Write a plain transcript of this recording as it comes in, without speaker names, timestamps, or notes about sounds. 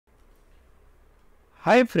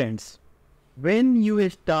Hi friends, when you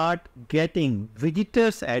start getting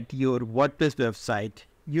visitors at your WordPress website,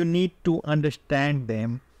 you need to understand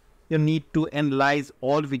them. You need to analyze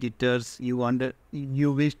all visitors.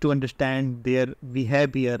 You wish to understand their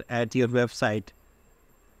behavior at your website.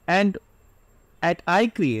 And at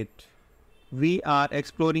iCreate, we are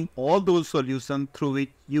exploring all those solutions through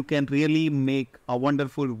which you can really make a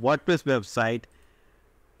wonderful WordPress website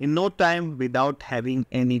in no time without having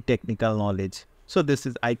any technical knowledge. So this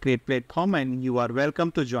is iCreate platform and you are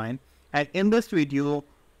welcome to join. And in this video,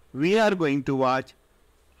 we are going to watch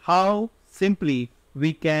how simply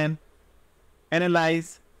we can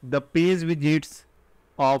analyze the page widgets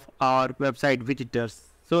of our website visitors.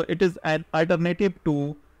 So it is an alternative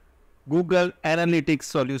to Google Analytics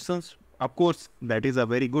solutions. Of course, that is a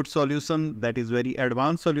very good solution. That is very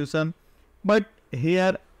advanced solution. But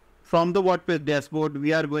here from the WordPress dashboard,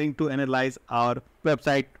 we are going to analyze our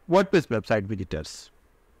WordPress website visitors.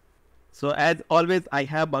 So as always, I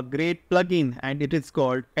have a great plugin and it is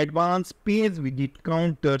called Advanced Page Widget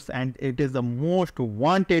Counters, and it is the most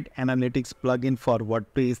wanted analytics plugin for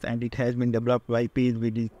WordPress, and it has been developed by Page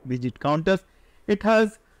Widget Counters. It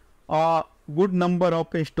has a good number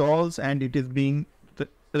of installs and it is being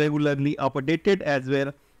regularly updated as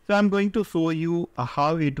well. So I'm going to show you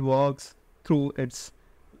how it works through its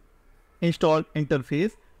install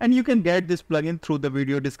interface, and you can get this plugin through the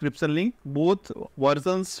video description link. Both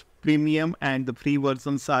versions, premium and the free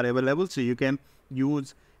versions, are available, so you can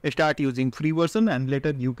start using free version and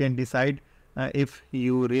later you can decide if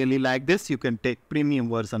you really like this, you can take premium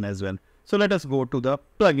version as well. So let us go to the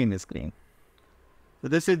plugin screen. So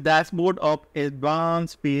this is dashboard of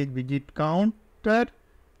Advanced Page Widget Counter,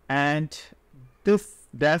 and this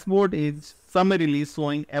dashboard is summarily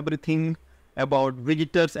showing everything about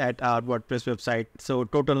visitors at our WordPress website. So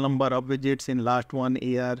total number of visits in last 1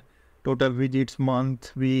 year, total visits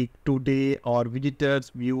month, week, today, or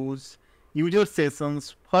visitors, views, user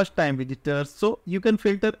sessions, first time visitors. So you can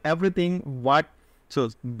filter everything. So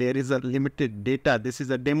there is a limited data. This is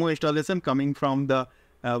a demo installation coming from the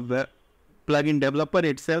plugin developer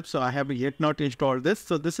itself. So I have yet not installed this.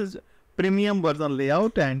 So this is premium version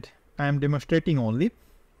layout and I am demonstrating only.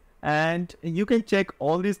 And you can check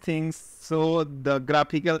all these things. So the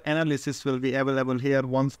graphical analysis will be available here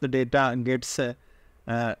once the data gets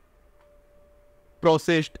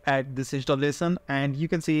processed at this installation, and you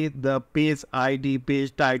can see the page ID,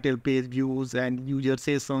 page title, page views, and user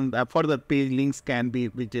sessions. Further page links can be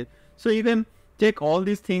widgeted. So you can check all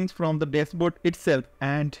these things from the dashboard itself.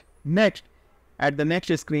 And next, at the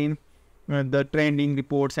next screen, the trending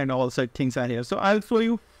reports and all such things are here. So I'll show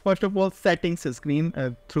you first of all settings screen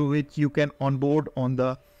through which you can onboard on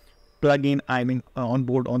the plugin,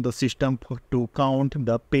 onboard on the system to count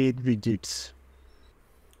the page widgets.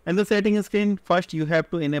 And the settings screen, first you have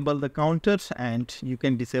to enable the counters and you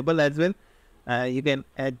can disable as well. You can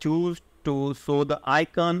choose to show the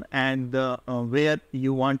icon and the where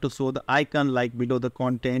you want to show the icon, like below the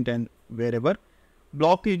content and wherever.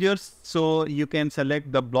 Block users, so you can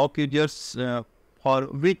select the block users for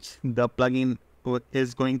which the plugin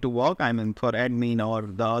is going to work. For admin or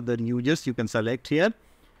the other users, you can select here.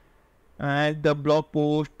 And the blog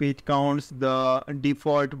post, page counts, the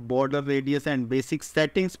default border radius and basic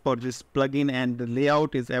settings for this plugin, and the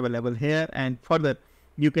layout is available here. And further,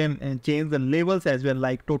 you can change the labels as well,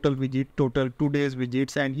 like total widget, total today's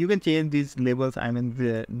widgets, and you can change these labels,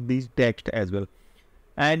 these text as well.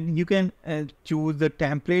 And you can choose the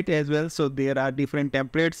template as well. So there are different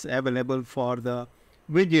templates available for the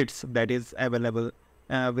widgets that is available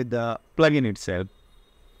with the plugin itself.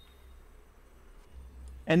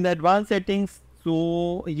 And the advanced settings,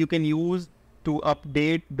 so you can use to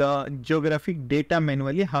update the geographic data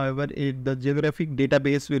manually. However, the geographic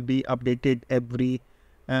database will be updated every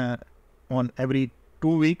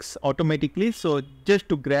 2 weeks automatically. So just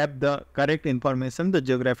to grab the correct information, the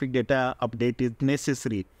geographic data update is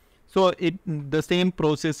necessary. So the same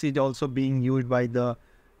process is also being used by the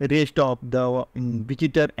rest of the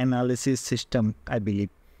visitor analysis system, I believe.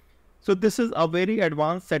 So this is a very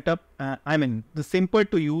advanced setup. The simple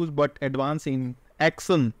to use but advanced in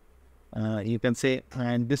action, you can say.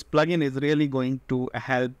 And this plugin is really going to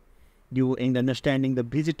help you in understanding the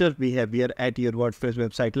visitor behavior at your WordPress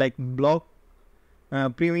website. Like blog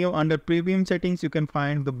premium, under premium settings, you can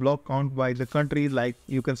find the blog count by the country. Like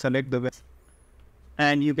you can select the web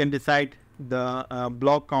and you can decide the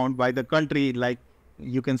blog count by the country. Like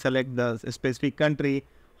you can select the specific country,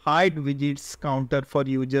 hide widgets counter for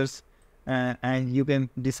users, and you can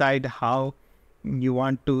decide how you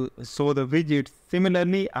want to show the widgets.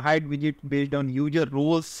 Similarly, hide widget based on user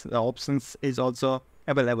roles options is also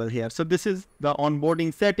available here. So this is the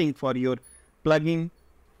onboarding setting for your plugin.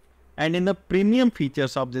 And in the premium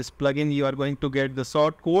features of this plugin, you are going to get the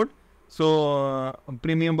short code. So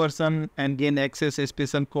premium version and gain access to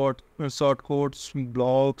special code, short codes,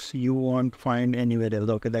 blogs you won't find anywhere else.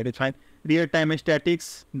 Okay, that is fine. Real-time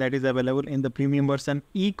statics, that is available in the premium version.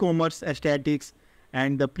 E-commerce statics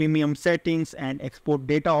and the premium settings and export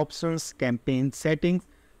data options, campaign settings,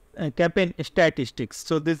 campaign statistics.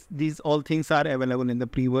 So these all things are available in the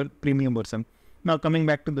premium version. Now coming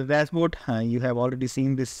back to the dashboard, you have already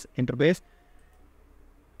seen this interface.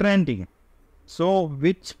 Trending. So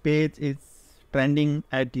which page is trending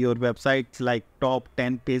at your website, like top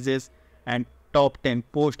 10 pages and top 10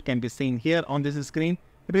 posts can be seen here on this screen.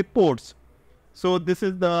 Reports. So this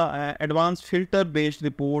is the advanced filter based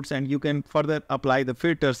reports, and you can further apply the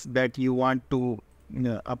filters that you want to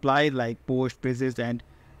apply, like post, pages, and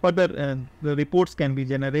further the reports can be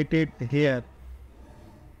generated here.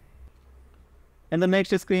 And the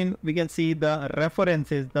next screen, we can see the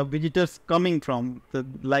references, the visitors coming from,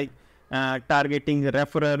 targeting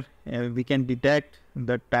referrer. We can detect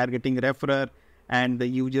the targeting referrer, and the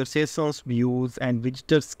user sessions, views, and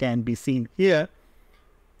visitors can be seen here.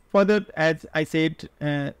 Further, as I said,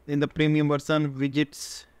 in the premium version,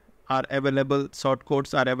 widgets are available,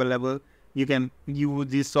 shortcodes are available. You can use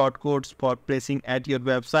these shortcodes for placing at your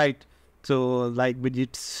website. So like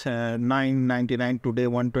widgets, $9.99 today,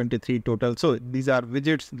 $123 total. So these are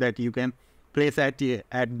widgets that you can place at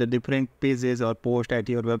the different pages or post at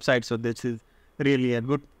your website. So this is really a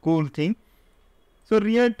cool thing. So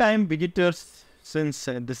real-time visitors, since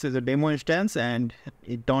this is a demo instance and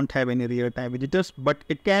it don't have any real-time visitors, but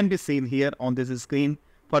it can be seen here on this screen.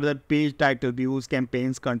 Further, page title, views,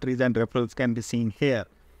 campaigns, countries, and referrals can be seen here.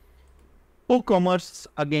 WooCommerce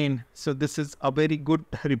again. So this is a very good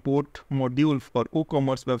report module for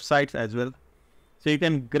WooCommerce websites as well. So you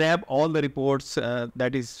can grab all the reports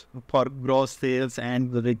that is for gross sales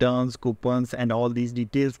and the returns, coupons, and all these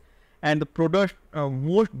details. And the product,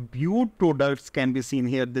 most viewed products can be seen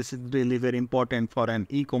here. This is really very important for an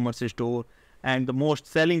e-commerce store, and the most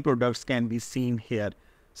selling products can be seen here.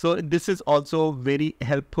 So this is also very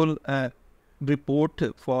helpful report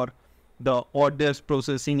for the orders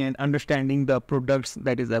processing and understanding the products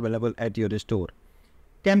that is available at your store.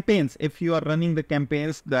 Campaigns, if you are running the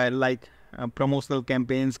campaigns that like promotional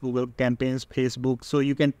campaigns, Google campaigns, Facebook, so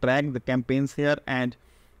you can track the campaigns here, and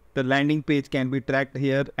the landing page can be tracked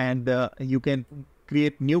here, and you can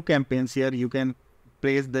create new campaigns here. You can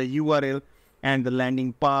place the URL and the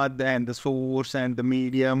landing path and the source and the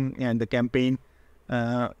medium and the campaign.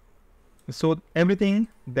 So everything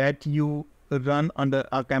that you run under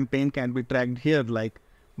a campaign can be tracked here, like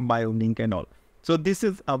bio link and all. So this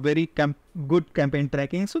is a very good campaign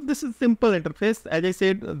tracking. So this is simple interface. As I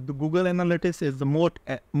said, the Google Analytics is the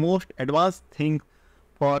most advanced thing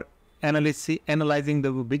for analyzing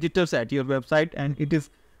the visitors at your website, and it is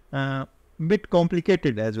bit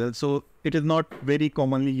complicated as well. So it is not very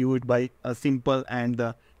commonly used by a simple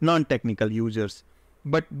and non-technical users.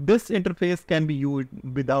 But this interface can be used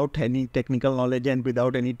without any technical knowledge and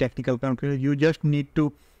without any technical control. You just need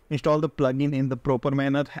to install the plugin in the proper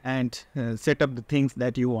manner and set up the things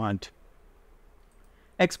that you want.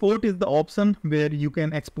 Export is the option where you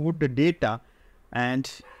can export the data,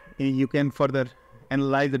 and you can further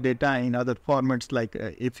analyze the data in other formats, like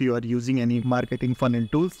if you are using any marketing funnel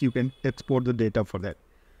tools, you can export the data for that.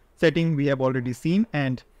 Setting we have already seen,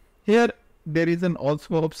 and here there is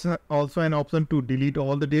also an option to delete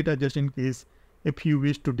all the data, just in case if you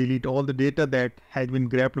wish to delete all the data that has been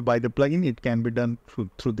grabbed by the plugin. It can be done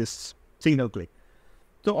through this single click.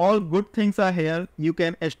 So all good things are here. You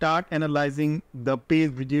can start analyzing the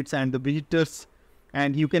page widgets and the visitors,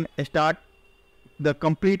 and you can start the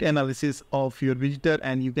complete analysis of your visitor,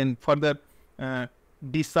 and you can further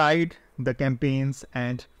decide the campaigns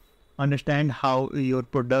and understand how your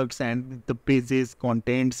products and the pages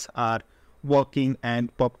contents are working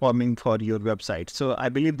and performing for your website. So I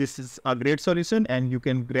believe this is a great solution, and you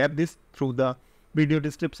can grab this through the video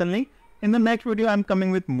description link. In the next video, I'm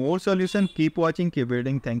coming with more solution. Keep watching, keep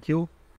building. Thank you.